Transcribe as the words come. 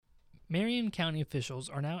Marion County officials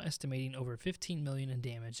are now estimating over $15 million in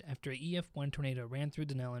damage after a EF1 tornado ran through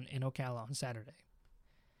Denellen and Ocala on Saturday.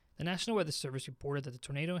 The National Weather Service reported that the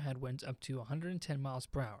tornado had winds up to 110 miles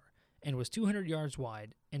per hour and was 200 yards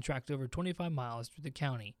wide and tracked over 25 miles through the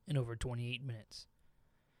county in over 28 minutes.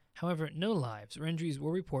 However, no lives or injuries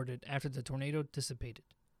were reported after the tornado dissipated.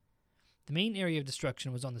 The main area of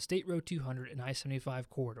destruction was on the State Road 200 and I-75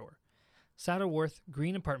 corridor. Saddleworth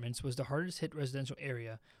Green Apartments was the hardest hit residential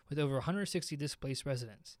area with over 160 displaced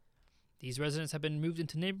residents. These residents have been moved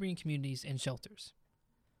into neighboring communities and shelters.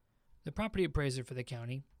 The property appraiser for the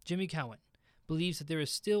county, Jimmy Cowan, believes that there is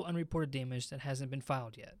still unreported damage that hasn't been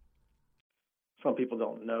filed yet. Some people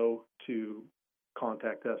don't know to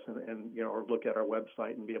contact us and or look at our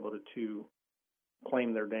website and be able to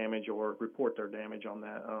claim their damage or report their damage on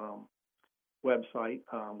that website.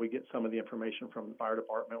 We get some of the information from the fire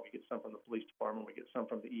department, we get some from the police department, we get some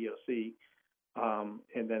from the EOC,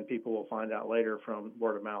 and then people will find out later from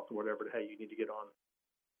word of mouth or whatever, hey, you need to get on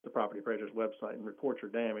the property appraiser's website and report your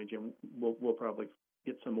damage, and we'll probably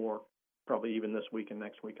get some more, probably even this week and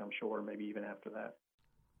next week, I'm sure, maybe even after that.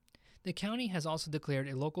 The county has also declared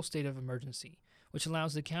a local state of emergency, which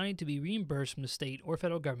allows the county to be reimbursed from the state or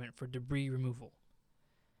federal government for debris removal.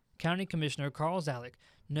 County Commissioner Carl Zalek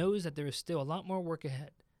knows that there is still a lot more work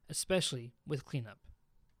ahead, especially with cleanup.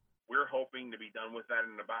 We're hoping to be done with that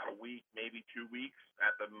in about a week, maybe 2 weeks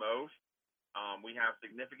at the most. We have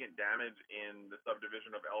significant damage in the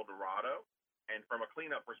subdivision of El Dorado, and from a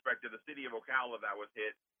cleanup perspective, the city of Ocala that was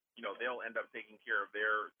hit, they'll end up taking care of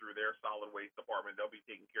through their solid waste department, they'll be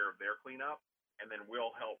taking care of their cleanup, and then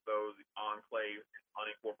we'll help those enclave,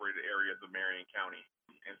 unincorporated areas of Marion County.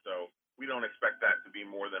 And so we don't expect that to be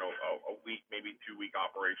more than a week, maybe 2 week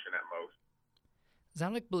operation at most.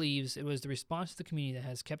 Zalek believes it was the response to the community that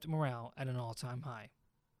has kept morale at an all-time high.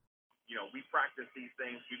 We practice these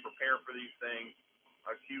things, we prepare for these things.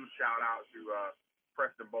 A huge shout out to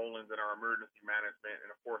Preston Bolins and our emergency management, and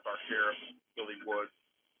of course our sheriff, Billy Woods,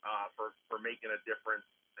 for making a difference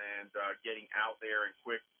and getting out there and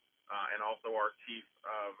quick, and also our chief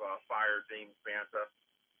of fire, James Banta.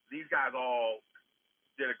 These guys all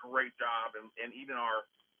did a great job, and even our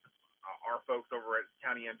folks over at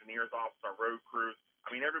county engineer's office, our road crews.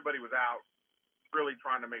 I mean, everybody was out really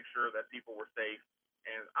trying to make sure that people were safe.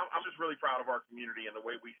 And I'm just really proud of our community and the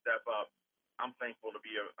way we step up. I'm thankful to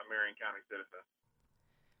be a Marion County citizen.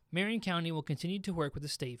 Marion County will continue to work with the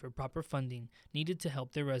state for proper funding needed to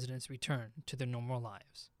help their residents return to their normal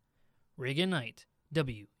lives. Reagan Knight,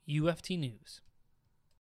 WUFT News.